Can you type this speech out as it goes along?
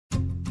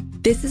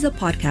This is a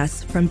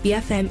podcast from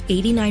BFM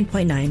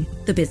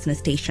 89.9, the business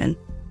station.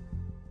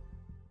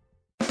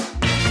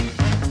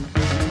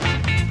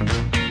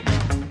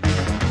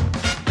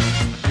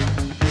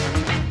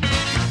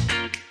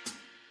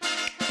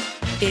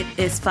 It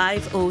is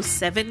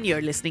 5:07. You're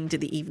listening to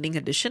the evening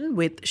edition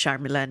with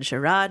Sharmila and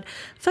Sharad.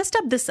 First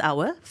up this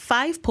hour,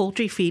 5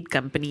 poultry feed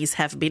companies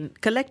have been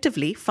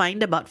collectively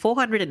fined about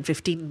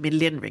 415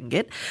 million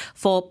ringgit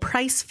for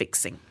price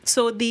fixing.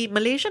 So the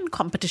Malaysian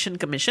Competition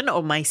Commission,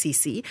 or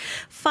MyCC,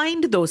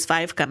 fined those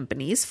 5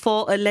 companies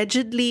for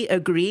allegedly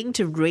agreeing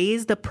to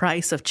raise the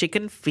price of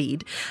chicken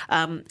feed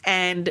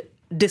and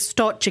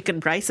distort chicken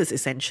prices,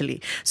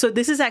 essentially. So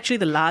this is actually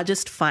the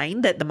largest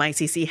fine that the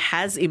MyCC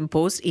has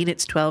imposed in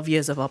its 12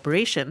 years of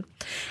operation.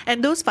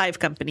 And those 5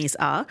 companies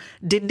are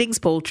Dinding's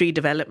Poultry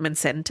Development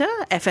Centre,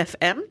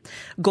 FFM,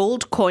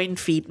 Gold Coin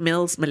Feed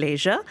Mills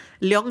Malaysia,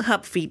 Leong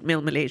Hub Feed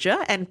Mill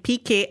Malaysia, and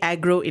PK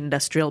Agro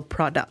Industrial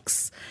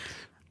Products.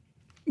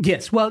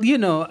 Yes, well,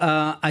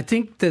 I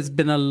think there's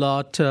been a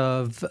lot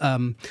of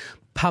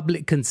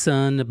public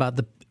concern about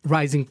the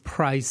rising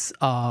price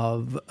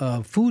of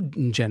food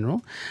in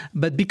general.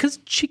 But because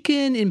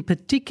chicken in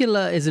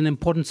particular is an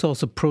important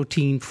source of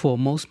protein for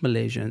most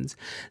Malaysians,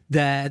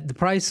 that the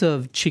price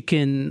of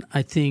chicken,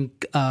 I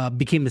think,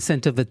 became a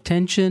center of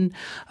attention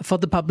for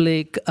the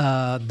public.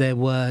 There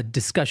were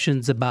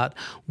discussions about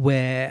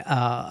where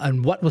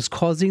and what was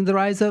causing the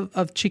rise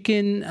of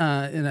chicken.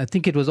 And I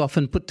think it was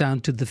often put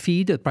down to the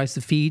price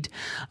of feed.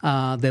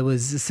 There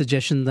was a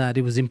suggestion that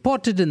it was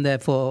imported and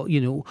therefore,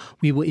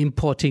 we were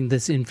importing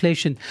this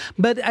inflation.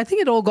 But I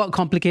think it all got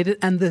complicated,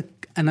 and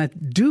I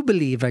do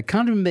believe, I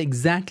can't remember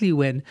exactly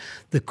when,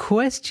 the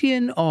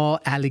question or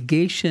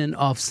allegation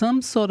of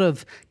some sort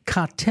of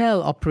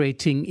cartel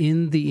operating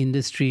in the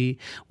industry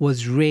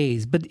was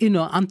raised. But,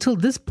 until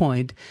this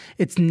point,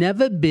 it's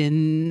never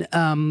been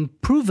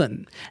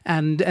proven.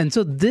 And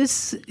so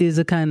this is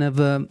a kind of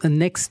a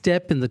next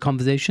step in the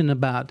conversation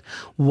about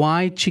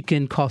why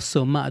chicken costs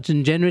so much.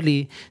 And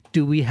generally,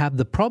 do we have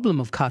the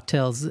problem of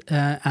cartels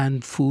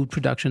and food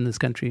production in this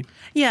country?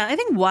 Yeah, I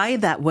think why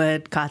that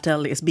word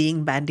cartel is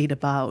being bandied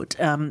about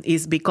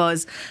is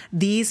because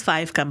these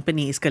 5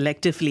 companies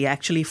collectively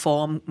actually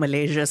form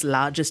Malaysia's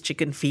largest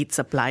chicken feed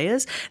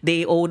suppliers.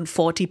 They own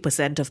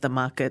 40% of the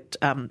market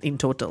in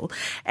total.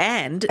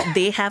 And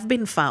they have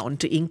been found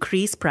to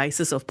increase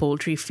prices of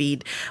poultry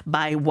feed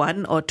by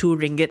 1 or 2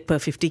 ringgit per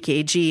 50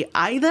 kg,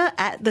 either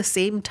at the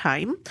same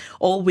time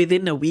or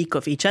within a week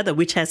of each other,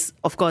 which has,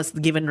 of course,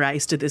 given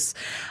rise to this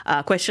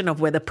question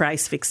of whether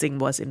price fixing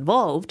was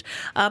involved.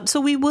 So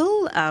we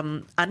will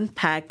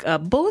unpack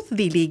both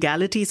the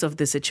legalities of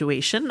the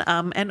situation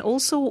and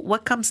also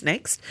what comes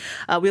next.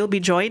 We'll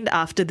be joined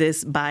after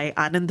this by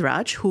Anand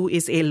Raj, who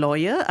is a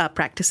lawyer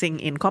practicing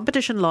in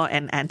competition law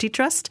and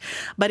antitrust.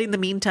 But in the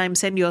meantime,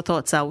 send your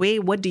thoughts our way.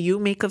 What do you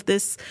make of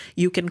this?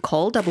 You can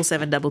call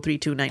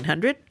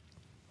 77332900.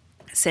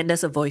 Send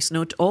us a voice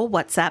note or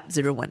WhatsApp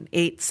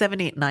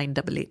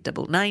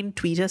 018-789-8899.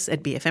 Tweet us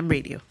at BFM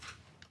Radio.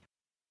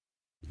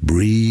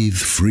 Breathe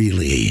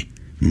freely,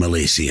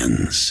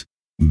 Malaysians.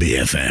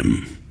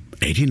 BFM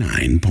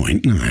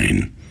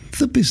 89.9,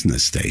 the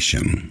business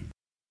station.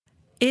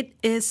 It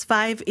is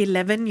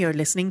 5:11. You're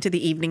listening to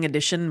the evening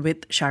edition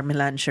with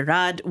Sharmila and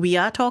Sharad. We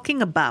are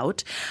talking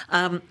about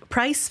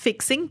price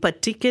fixing,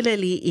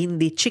 particularly in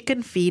the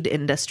chicken feed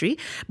industry,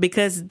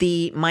 because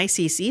the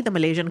MyCC, the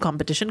Malaysian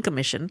Competition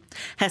Commission,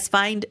 has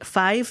fined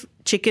 5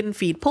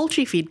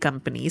 poultry feed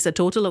companies a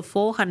total of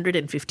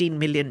 415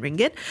 million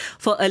ringgit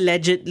for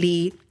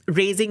allegedly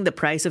raising the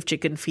price of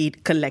chicken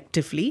feed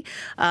collectively,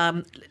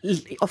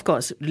 of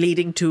course,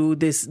 leading to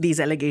these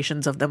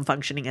allegations of them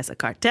functioning as a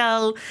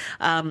cartel.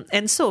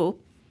 And so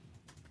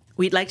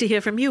we'd like to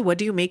hear from you. What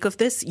do you make of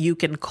this? You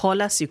can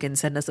call us, you can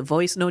send us a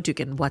voice note, you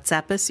can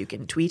WhatsApp us, you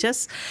can tweet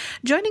us.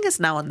 Joining us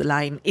now on the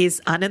line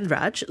is Anand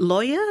Raj,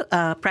 lawyer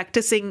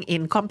practicing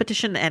in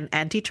competition and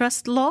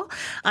antitrust law.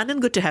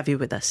 Anand, good to have you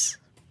with us.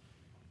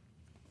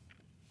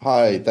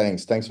 Hi,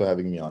 thanks. Thanks for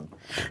having me on.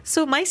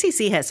 So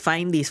MyCC has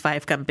fined these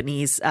 5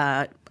 companies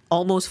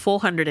almost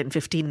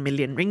 415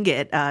 million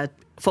ringgit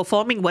for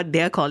forming what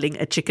they're calling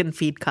a chicken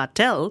feed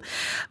cartel.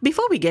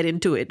 Before we get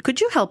into it, could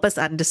you help us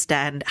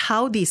understand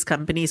how these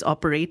companies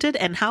operated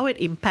and how it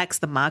impacts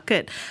the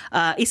market,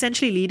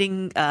 essentially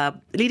leading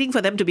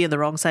for them to be on the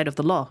wrong side of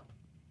the law?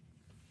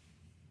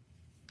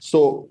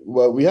 So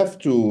we have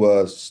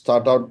to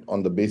start out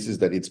on the basis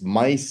that it's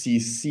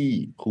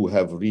MyCC who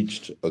have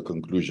reached a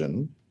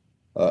conclusion.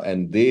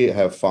 And they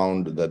have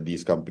found that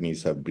these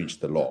companies have breached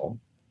the law.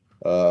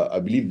 I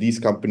believe these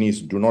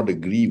companies do not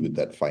agree with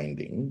that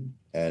finding,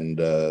 and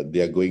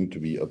they are going to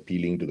be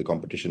appealing to the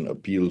Competition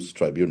Appeals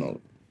Tribunal,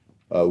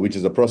 which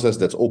is a process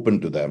that's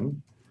open to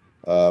them.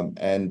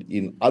 And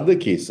in other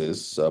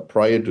cases,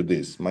 prior to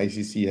this,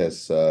 MyCC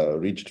has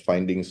reached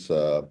findings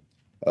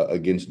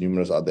against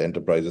numerous other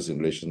enterprises in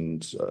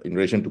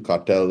relation to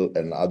cartel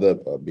and other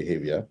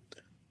behavior.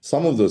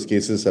 Some of those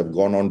cases have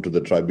gone on to the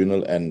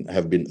tribunal and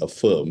have been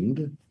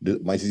affirmed.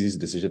 MyCC's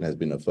decision has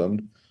been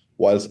affirmed,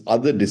 whilst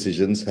other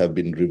decisions have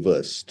been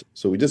reversed.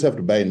 So we just have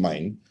to bear in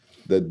mind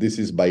that this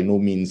is by no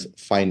means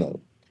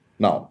final.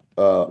 Now,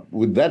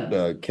 with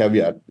that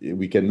caveat,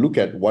 we can look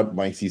at what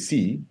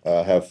MyCC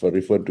have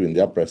referred to in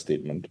their press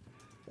statement.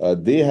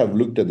 They have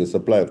looked at the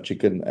supply of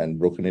chicken and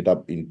broken it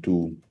up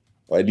into,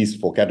 or at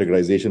least for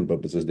categorization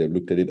purposes, they've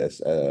looked at it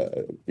as,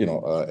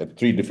 at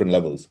three different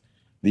levels.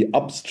 The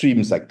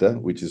upstream sector,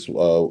 which is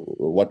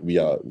what we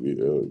are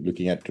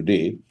looking at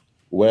today,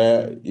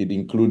 where it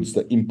includes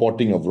the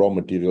importing of raw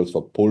materials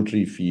for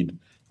poultry feed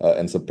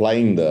and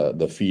supplying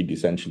the feed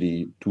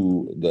essentially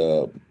to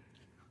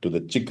the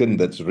chicken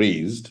that's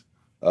raised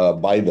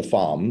by the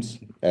farms.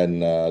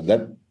 And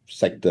that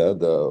sector,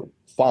 the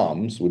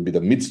farms, would be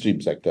the midstream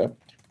sector,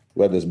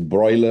 where there's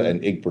broiler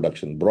and egg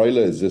production.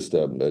 Broiler is just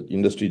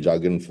industry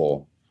jargon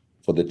for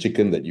the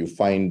chicken that you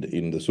find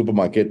in the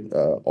supermarket,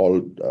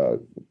 all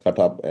cut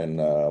up and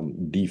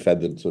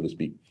defeathered, so to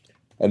speak.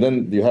 And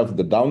then you have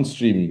the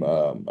downstream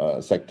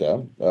sector,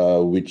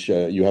 which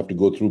you have to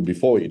go through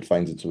before it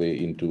finds its way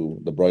into,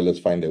 the broilers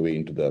find their way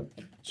into the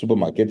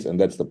supermarkets, and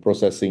that's the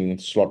processing,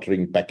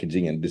 slaughtering,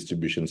 packaging, and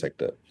distribution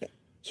sector.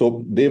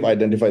 So they've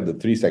identified the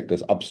three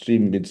sectors: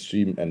 upstream,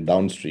 midstream, and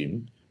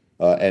downstream.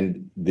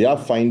 And their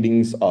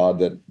findings are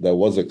that there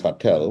was a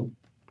cartel,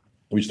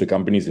 which the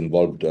companies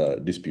involved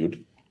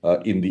dispute,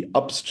 in the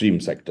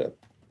upstream sector.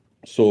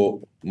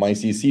 So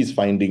MyCC's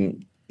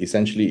finding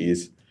essentially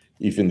is,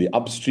 if in the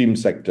upstream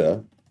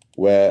sector,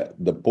 where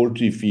the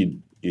poultry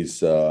feed is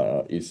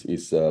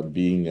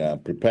being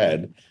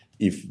prepared,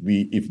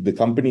 if the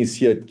companies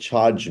here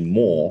charge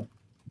more,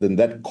 then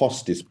that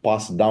cost is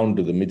passed down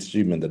to the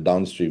midstream and the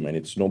downstream, and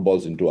it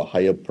snowballs into a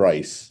higher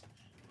price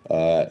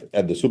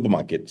at the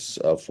supermarkets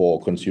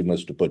for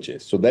consumers to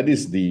purchase. So that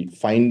is the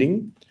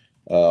finding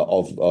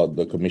of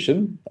the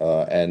commission,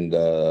 and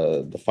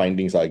the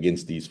findings are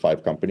against these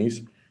five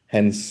companies,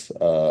 hence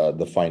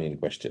the fine in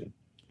question.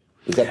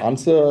 Does that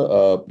answer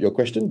your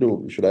question?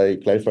 Should I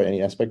clarify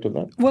any aspect of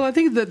that? Well, I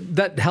think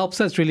that helps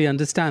us really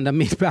understand. I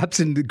mean, perhaps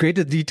in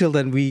greater detail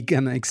than we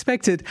can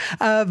expect it,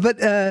 but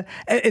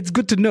it's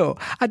good to know.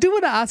 I do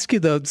want to ask you,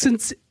 though,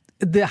 since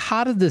the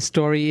heart of the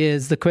story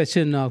is the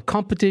question of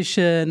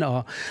competition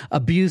or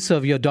abuse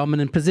of your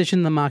dominant position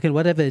in the market,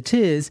 whatever it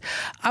is.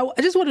 I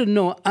just want to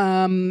know,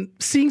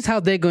 seeing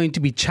how they're going to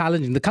be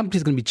challenging, the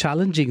company's going to be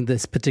challenging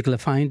this particular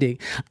finding,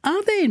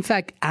 are there in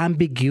fact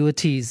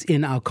ambiguities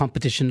in our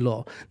competition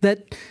law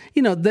that,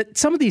 that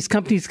some of these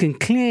companies can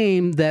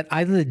claim that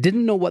either they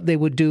didn't know what they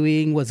were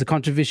doing, was a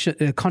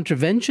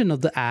contravention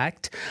of the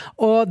act,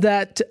 or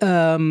that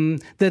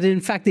in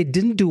fact they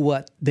didn't do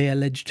what they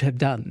alleged to have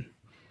done?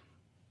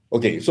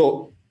 Okay,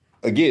 so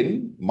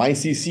again,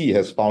 MyCC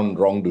has found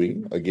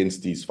wrongdoing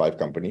against these five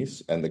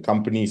companies, and the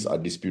companies are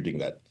disputing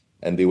that.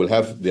 And they will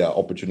have their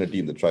opportunity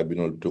in the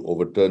tribunal to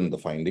overturn the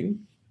finding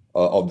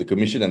of the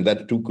commission, and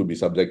that too could be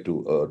subject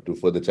to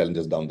further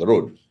challenges down the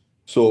road.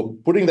 So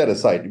putting that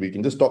aside, we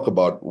can just talk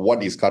about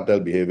what is cartel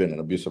behavior and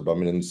abuse of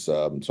dominance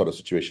sort of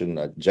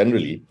situation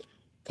generally.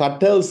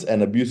 Cartels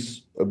and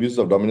abuse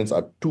of dominance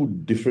are two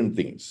different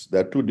things.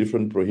 There are two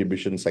different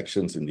prohibition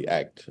sections in the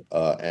Act,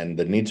 and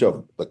the nature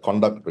of the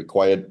conduct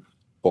required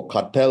for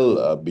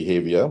cartel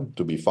behavior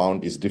to be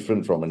found is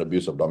different from an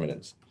abuse of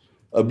dominance.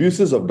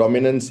 Abuses of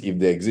dominance, if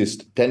they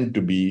exist, tend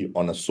to be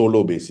on a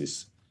solo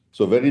basis.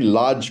 So very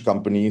large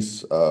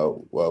companies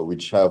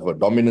which have a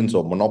dominance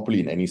or monopoly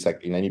in any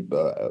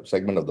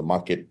segment of the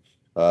market,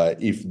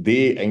 if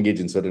they engage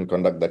in certain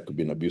conduct, that could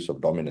be an abuse of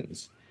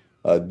dominance.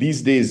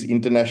 These days,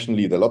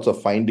 internationally, there are lots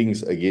of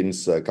findings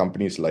against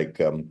companies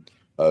like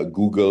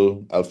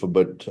Google,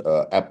 Alphabet,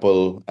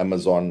 Apple,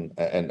 Amazon,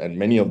 and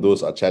many of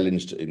those are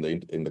challenged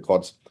in the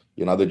courts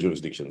in other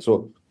jurisdictions.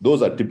 So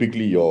those are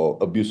typically your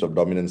abuse of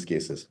dominance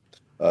cases.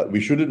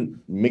 We shouldn't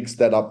mix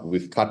that up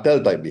with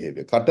cartel-type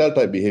behavior.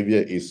 Cartel-type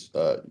behavior is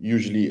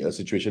usually a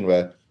situation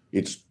where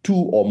it's two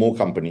or more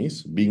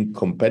companies being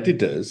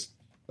competitors,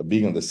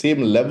 being on the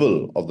same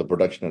level of the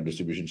production and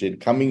distribution chain,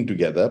 coming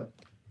together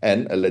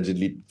and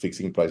allegedly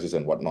fixing prices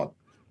and whatnot.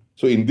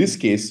 So in this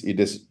case, it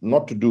is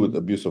not to do with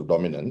abuse of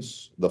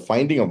dominance. The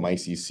finding of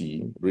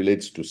MyCC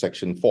relates to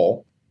Section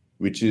 4,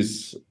 which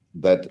is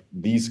that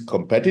these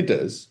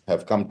competitors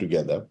have come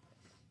together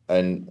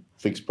and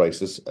fixed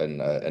prices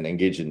and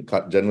engage in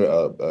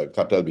general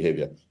cartel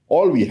behavior.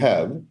 All we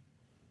have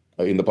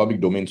in the public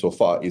domain so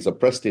far is a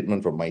press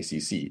statement from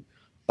MyCC.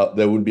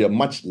 There would be a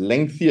much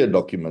lengthier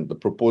document,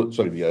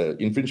 the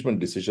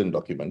infringement decision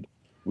document,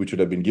 which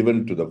would have been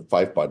given to the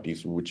five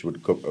parties, which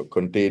would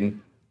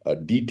contain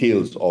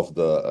details of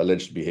the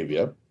alleged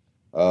behavior.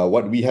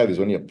 What we have is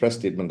only a press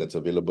statement that's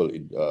available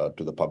to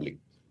the public.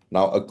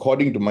 Now,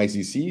 according to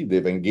MyCC,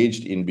 they've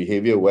engaged in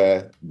behavior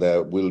where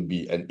there will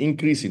be an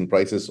increase in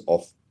prices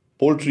of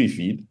poultry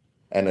feed,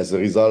 and as a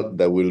result,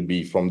 there will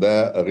be from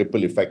there a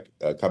ripple effect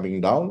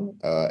coming down,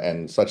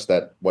 and such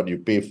that what you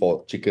pay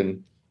for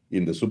chicken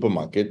in the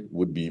supermarket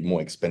would be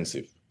more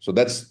expensive. So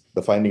that's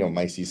the finding of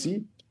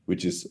MyCC,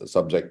 which is a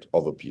subject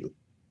of appeal.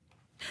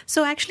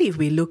 So actually, if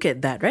we look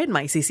at that, right,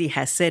 MyCC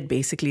has said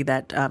basically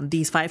that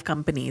these 5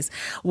 companies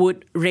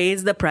would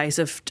raise the price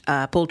of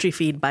poultry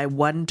feed by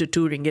 1 to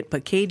 2 ringgit per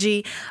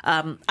kg,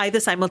 either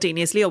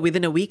simultaneously or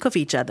within a week of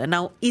each other.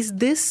 Now, is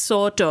this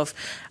sort of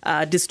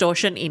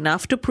distortion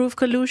enough to prove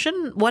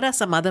collusion? What are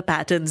some other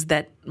patterns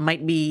that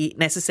might be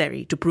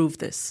necessary to prove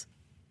this?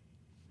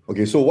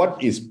 Okay, so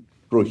what is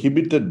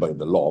prohibited by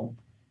the law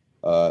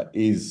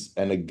is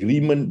an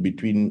agreement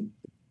between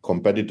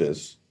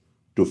competitors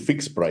to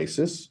fix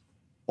prices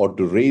or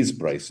to raise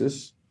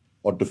prices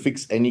or to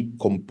fix any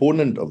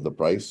component of the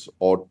price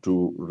or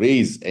to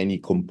raise any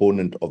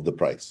component of the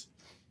price.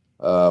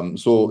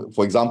 So,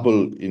 for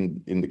example,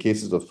 in the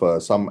cases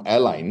of some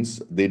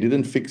airlines, they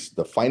didn't fix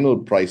the final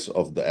price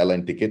of the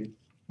airline ticket,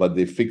 but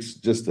they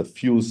fixed just a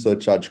fuel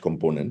surcharge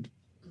component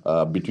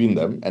between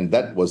them, and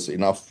that was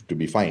enough to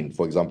be fined,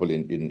 for example,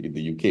 in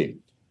the UK.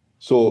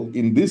 So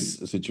in this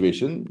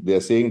situation,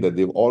 they're saying that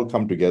they've all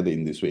come together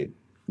in this way.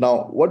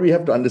 Now, what we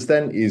have to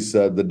understand is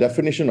the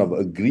definition of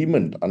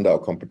agreement under our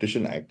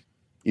Competition Act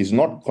is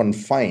not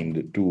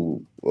confined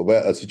to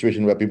a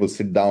situation where people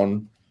sit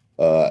down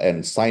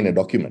and sign a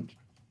document.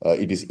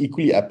 It is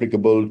equally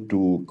applicable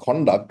to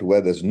conduct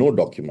where there's no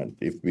document.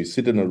 If we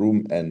sit in a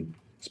room and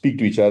speak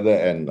to each other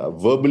and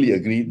verbally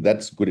agree,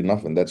 that's good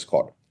enough and that's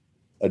caught.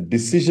 A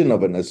decision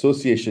of an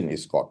association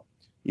is caught.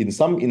 In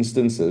some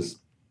instances,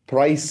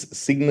 price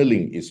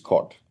signaling is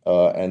caught.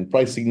 And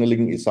price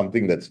signaling is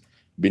something that's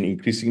been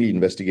increasingly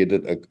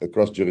investigated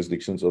across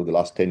jurisdictions over the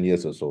last 10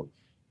 years or so.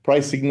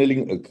 Price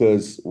signaling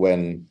occurs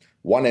when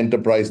one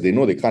enterprise, they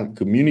know they can't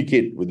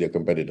communicate with their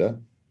competitor,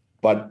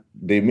 but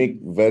they make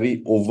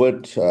very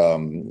overt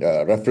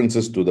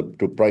references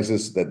to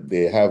prices that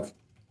they have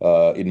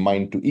in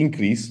mind to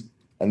increase,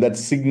 and that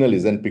signal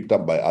is then picked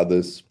up by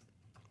others.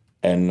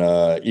 And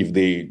if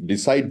they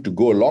decide to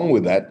go along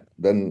with that,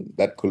 then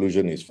that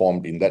collusion is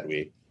formed in that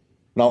way.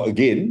 Now,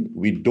 again,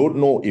 we don't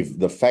know if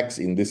the facts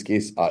in this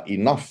case are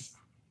enough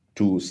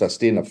to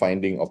sustain a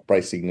finding of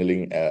price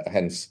signaling,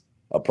 hence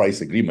a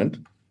price agreement.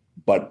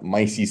 But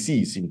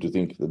MyCC seem to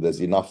think that there's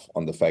enough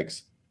on the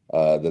facts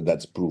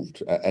that's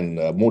proved. And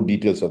more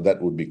details of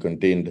that would be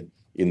contained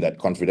in that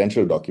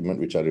confidential document,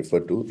 which I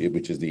referred to,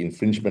 which is the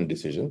infringement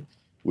decision,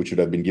 which should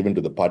have been given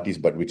to the parties,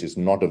 but which is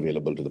not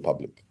available to the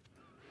public.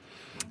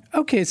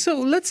 Okay, so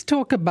let's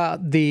talk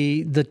about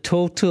the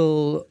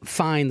total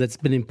fine that's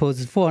been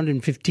imposed,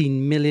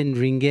 415 million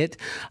ringgit,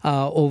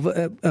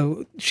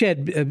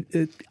 shared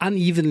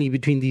unevenly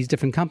between these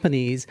different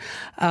companies.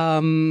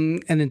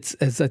 And it's,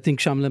 as I think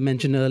Shamla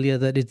mentioned earlier,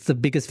 that it's the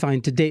biggest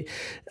fine to date.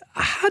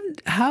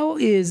 How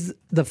is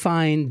the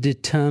fine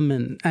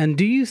determined? And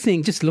do you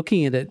think, just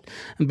looking at it,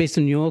 and based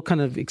on your kind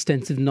of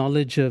extensive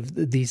knowledge of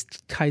these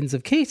kinds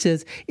of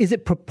cases, is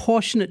it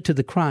proportionate to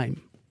the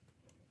crime?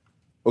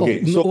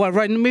 Okay, well,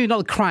 right, maybe not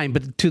the crime,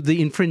 but to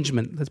the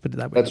infringement. Let's put it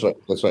that way. That's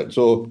right.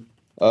 So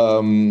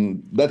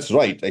that's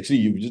right. Actually,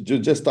 you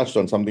just touched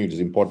on something which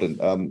is important.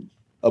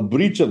 A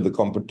breach of the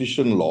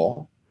competition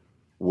law,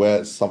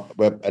 where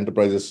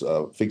enterprises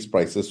fix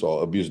prices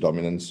or abuse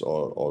dominance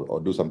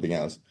or do something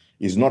else,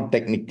 is not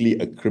technically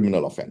a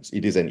criminal offense.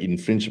 It is an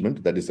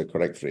infringement. That is the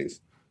correct phrase.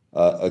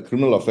 A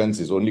criminal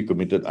offense is only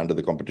committed under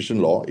the competition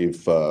law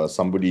if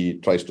somebody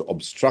tries to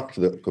obstruct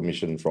the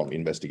commission from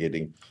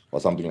investigating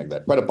or something like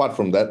that. But apart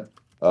from that,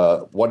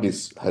 what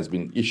has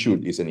been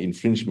issued is an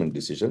infringement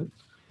decision.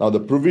 Now, the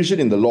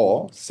provision in the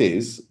law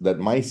says that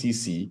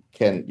MyCC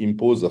can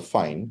impose a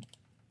fine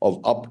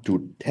of up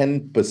to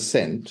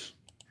 10%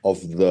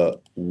 of the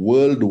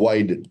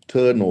worldwide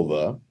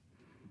turnover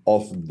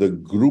of the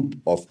group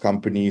of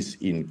companies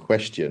in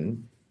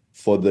question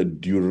for the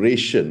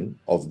duration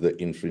of the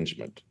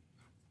infringement.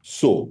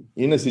 So,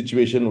 in a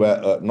situation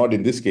where, not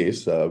in this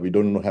case, we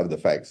don't have the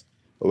facts,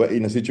 but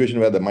in a situation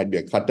where there might be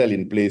a cartel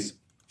in place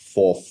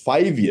for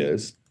 5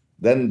 years,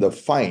 then the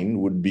fine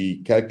would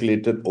be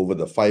calculated over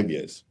the 5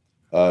 years.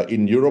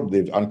 In Europe,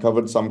 they've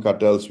uncovered some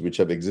cartels which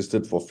have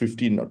existed for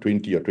 15 or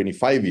 20 or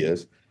 25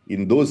 years.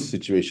 In those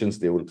situations,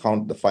 they will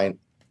count the fine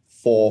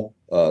for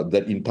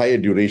the entire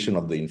duration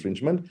of the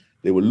infringement.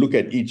 They will look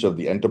at each of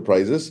the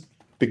enterprises,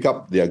 pick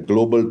up their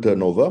global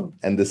turnover,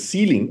 and the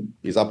ceiling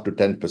is up to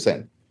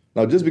 10%.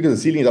 Now, just because the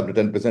ceiling is up to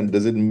 10%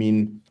 doesn't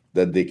mean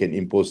that they can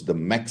impose the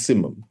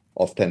maximum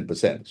of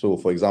 10%. So,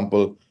 for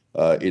example,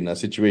 in a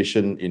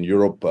situation in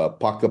Europe,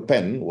 Parker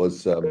Pen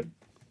was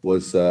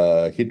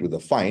hit with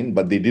a fine,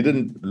 but they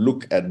didn't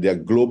look at their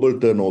global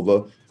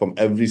turnover from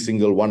every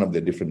single one of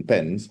their different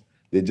pens.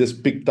 They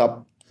just picked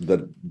up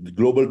the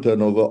global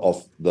turnover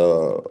of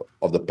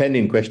the pen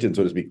in question,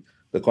 so to speak,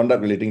 the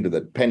conduct relating to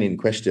the pen in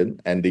question,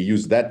 and they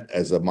used that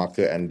as a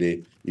marker and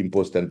they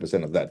imposed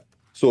 10% of that.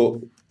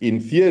 So in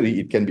theory,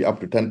 it can be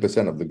up to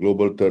 10% of the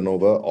global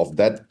turnover of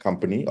that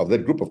company, of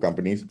that group of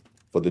companies,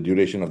 for the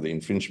duration of the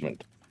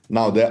infringement.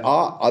 Now, there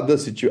are other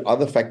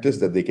factors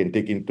that they can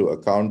take into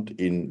account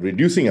in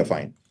reducing a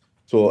fine.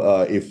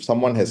 So if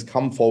someone has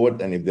come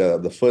forward and if they're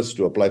the first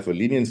to apply for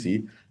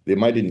leniency, they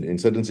might, in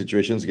certain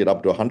situations, get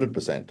up to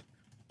 100%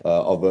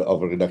 of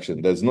a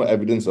reduction. There's no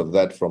evidence of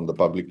that from the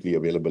publicly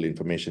available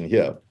information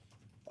here.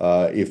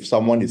 If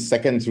someone is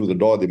second through the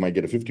door, they might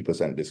get a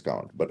 50%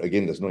 discount. But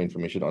again, there's no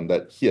information on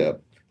that here.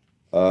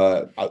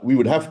 We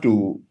would have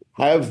to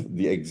have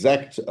the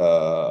exact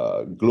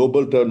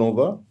global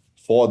turnover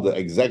for the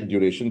exact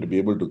duration to be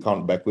able to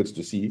count backwards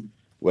to see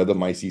whether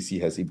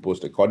MyCC has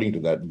imposed according to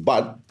that.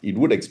 But it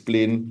would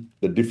explain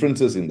the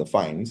differences in the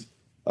fines.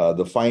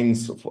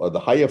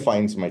 The higher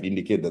fines might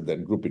indicate that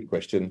that group in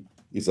question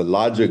is a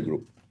larger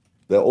group.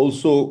 There are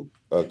also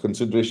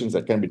considerations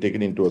that can be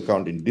taken into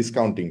account in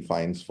discounting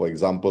fines. For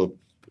example,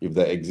 if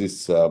there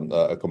exists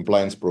a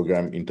compliance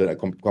program, a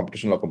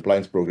competition law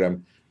compliance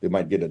program, they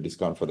might get a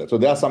discount for that. So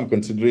there are some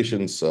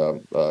considerations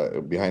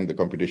behind the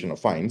computation of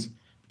fines,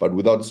 but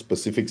without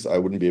specifics, I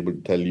wouldn't be able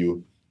to tell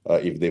you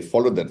if they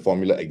followed that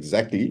formula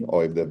exactly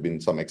or if there have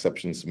been some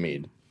exceptions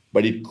made.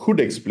 But it could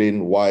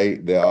explain why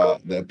there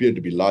appear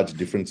to be large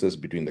differences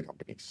between the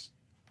companies.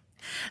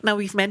 Now,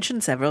 we've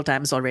mentioned several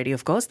times already,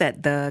 of course,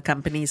 that the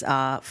companies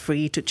are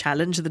free to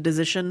challenge the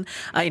decision.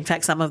 In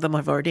fact, some of them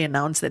have already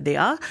announced that they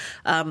are.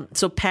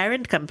 So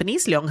parent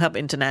companies, Leong Hub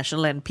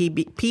International and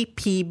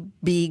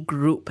PPB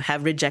Group,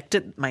 have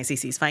rejected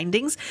MyCC's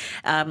findings.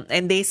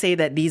 And they say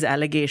that these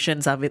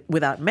allegations are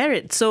without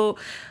merit. So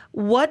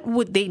what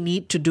would they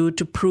need to do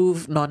to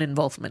prove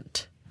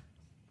non-involvement?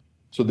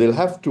 So they'll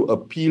have to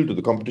appeal to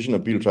the Competition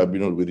Appeal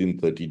Tribunal within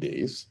 30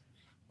 days.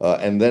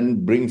 And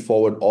then bring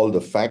forward all the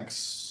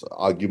facts,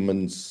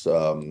 arguments,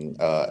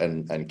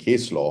 and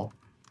case law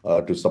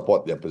to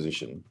support their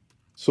position.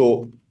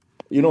 So,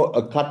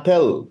 a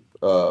cartel,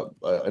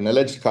 an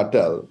alleged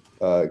cartel,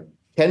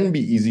 can be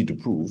easy to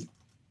prove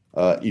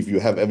if you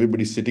have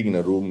everybody sitting in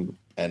a room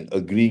and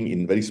agreeing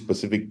in very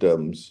specific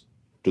terms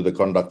to the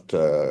conduct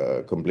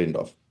complained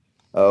of.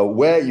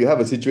 Where you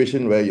have a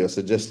situation where you're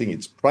suggesting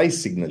it's price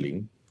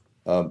signaling,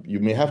 you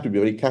may have to be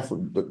very careful.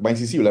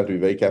 MyCC will have to be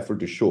very careful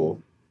to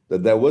show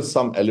that there was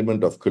some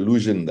element of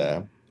collusion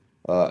there,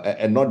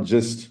 and not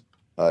just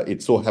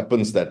it so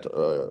happens that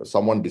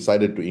someone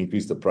decided to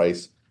increase the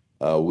price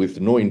with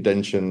no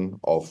intention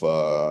of,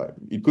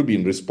 it could be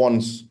in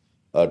response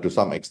to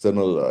some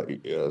external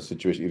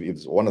situation.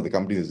 If one of the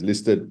companies is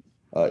listed,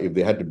 if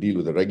they had to deal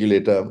with a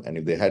regulator and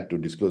if they had to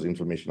disclose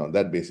information on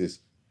that basis,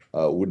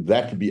 would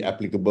that be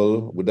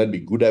applicable? Would that be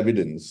good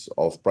evidence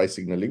of price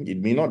signaling?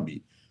 It may not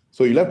be.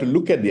 So you'll have to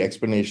look at the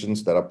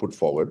explanations that are put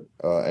forward,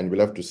 and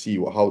we'll have to see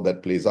how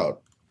that plays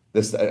out.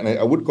 And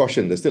I would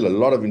caution, there's still a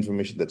lot of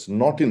information that's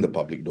not in the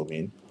public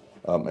domain,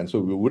 and so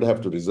we would have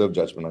to reserve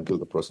judgment until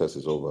the process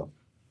is over.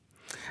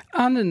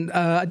 Anand,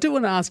 I do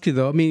want to ask you,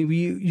 though, I mean,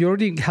 you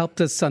already helped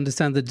us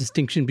understand the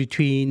distinction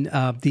between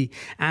the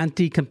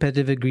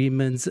anti-competitive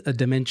agreements, a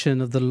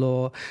dimension of the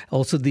law,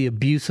 also the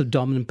abuse of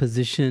dominant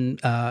position,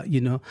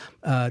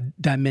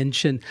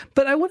 dimension.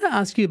 But I want to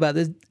ask you about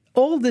this.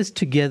 All this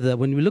together,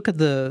 when we look at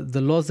the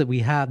laws that we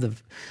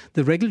have,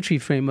 the regulatory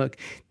framework,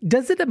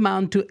 does it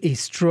amount to a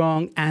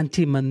strong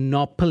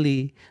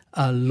anti-monopoly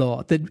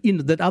law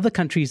that other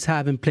countries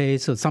have in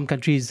place, or some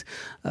countries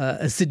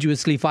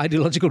assiduously, for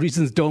ideological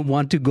reasons, don't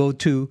want to go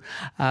to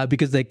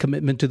because their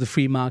commitment to the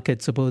free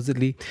market,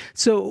 supposedly?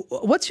 So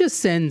what's your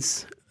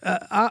sense?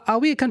 Are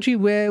we a country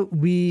where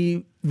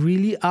we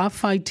really are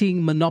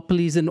fighting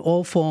monopolies in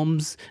all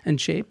forms and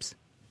shapes?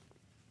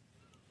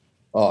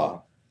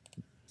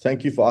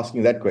 Thank you for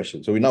asking that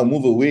question. So we now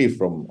move away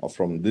from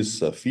this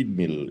feed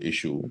mill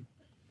issue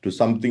to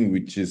something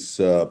which is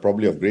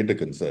probably of greater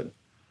concern.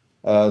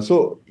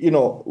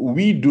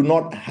 We do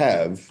not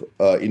have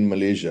in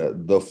Malaysia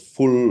the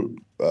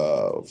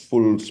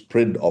full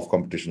spread of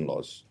competition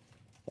laws.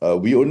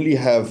 We only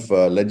have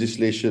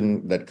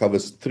legislation that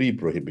covers 3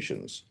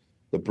 prohibitions.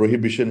 The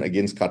prohibition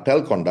against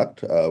cartel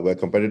conduct, where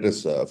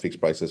competitors fix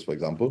prices, for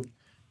example,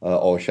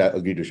 or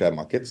agree to share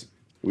markets.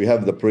 We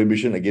have the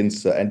prohibition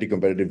against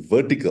anti-competitive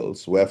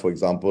verticals, where, for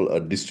example, a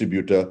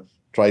distributor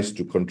tries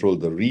to control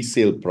the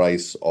resale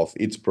price of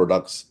its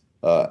products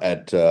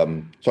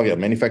a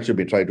manufacturer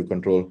may try to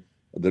control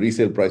the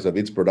resale price of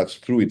its products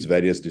through its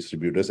various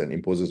distributors and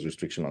imposes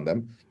restriction on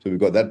them. So we've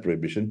got that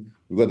prohibition.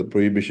 We've got the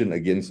prohibition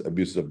against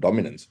abuses of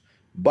dominance.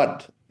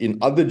 But in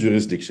other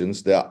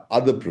jurisdictions, there are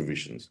other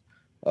provisions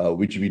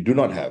which we do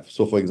not have.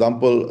 So, for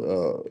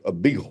example, a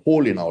big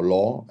hole in our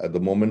law at the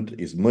moment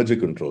is merger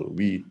control.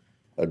 We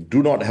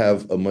do not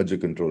have a merger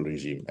control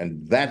regime,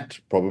 and that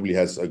probably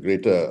has a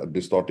greater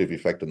distortive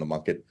effect on the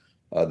market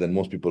than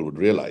most people would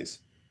realize.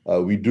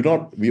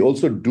 We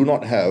also do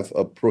not have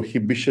a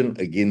prohibition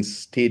against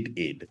state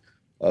aid.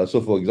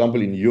 So, for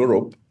example, in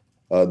Europe,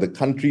 no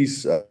country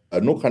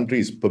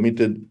is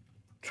permitted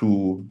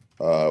to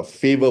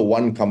favor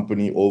one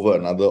company over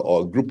another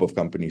or a group of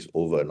companies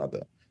over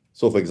another.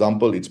 So, for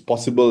example, it's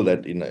possible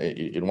that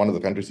in one of the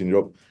countries in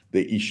Europe,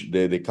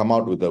 they come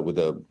out with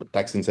a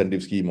tax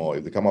incentive scheme, or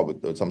if they come out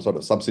with some sort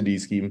of subsidy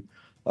scheme,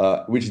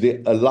 which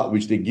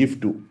they give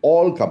to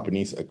all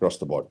companies across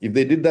the board. If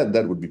they did that,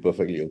 that would be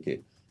perfectly okay.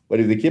 But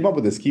if they came up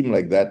with a scheme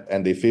like that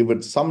and they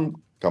favored some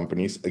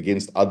companies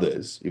against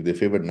others, if they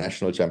favored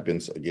national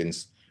champions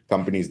against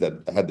companies that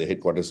had their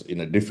headquarters in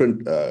a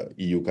different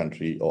EU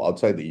country or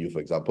outside the EU, for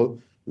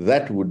example,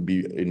 that would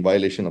be in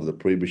violation of the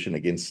prohibition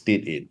against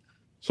state aid.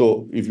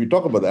 So if you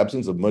talk about the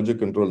absence of merger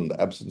control and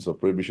the absence of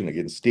prohibition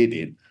against state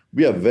aid,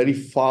 we are very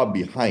far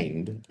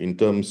behind in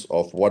terms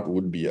of what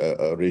would be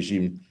a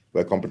regime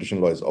where competition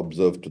law is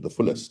observed to the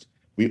fullest.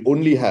 We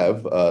only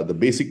have the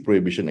basic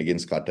prohibition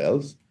against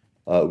cartels.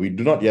 We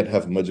do not yet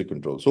have merger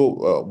control.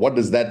 So what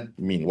does that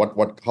mean?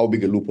 How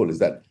big a loophole is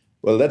that?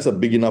 Well, that's a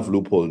big enough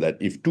loophole that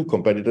if two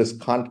competitors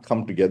can't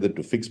come together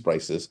to fix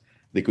prices,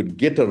 they could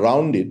get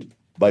around it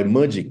by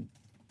merging.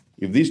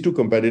 If these two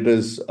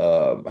competitors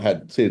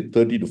had, say,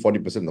 30 to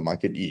 40% of the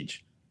market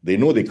each, they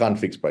know they can't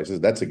fix prices.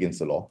 That's against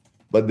the law.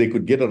 But they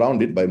could get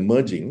around it by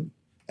merging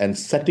and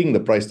setting the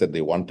price that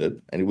they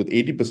wanted. And with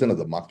 80% of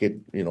the market,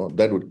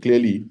 that would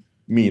clearly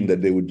mean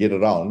that they would get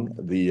around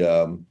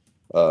the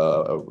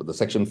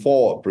Section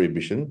 4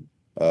 prohibition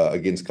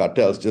against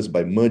cartels just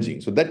by merging.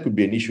 So that could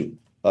be an issue.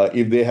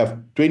 If they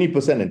have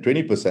 20% and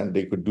 20%,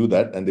 they could do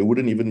that, and they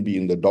wouldn't even be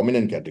in the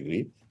dominant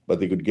category, but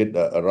they could get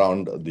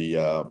around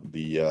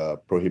the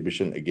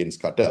prohibition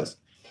against cartels.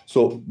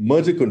 So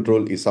merger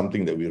control is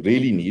something that we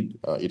really need.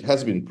 It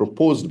has been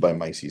proposed by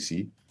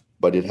MyCC,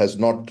 but it has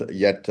not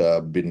yet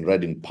been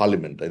read in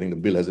Parliament. I think the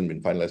bill hasn't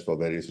been finalized for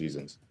various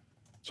reasons.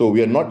 So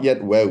we are not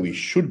yet where we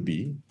should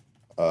be,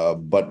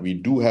 but we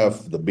do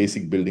have the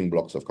basic building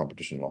blocks of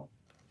competition law.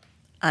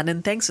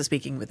 Anand, thanks for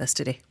speaking with us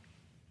today.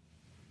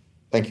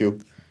 Thank you.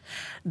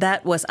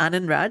 That was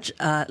Anand Raj,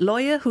 a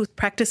lawyer who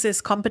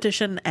practices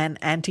competition and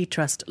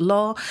antitrust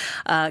law.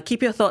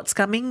 Keep your thoughts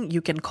coming.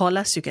 You can call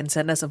us, you can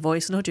send us a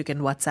voice note, you can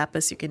WhatsApp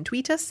us, you can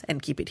tweet us,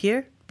 and keep it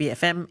here,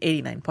 BFM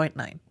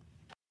 89.9.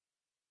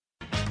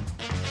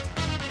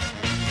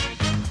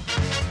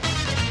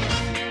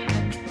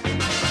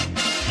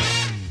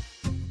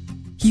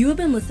 You have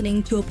been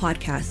listening to a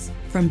podcast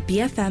from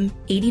BFM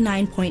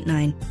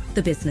 89.9,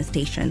 the business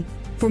station.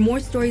 For more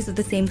stories of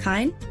the same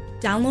kind,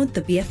 download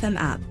the BFM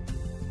app.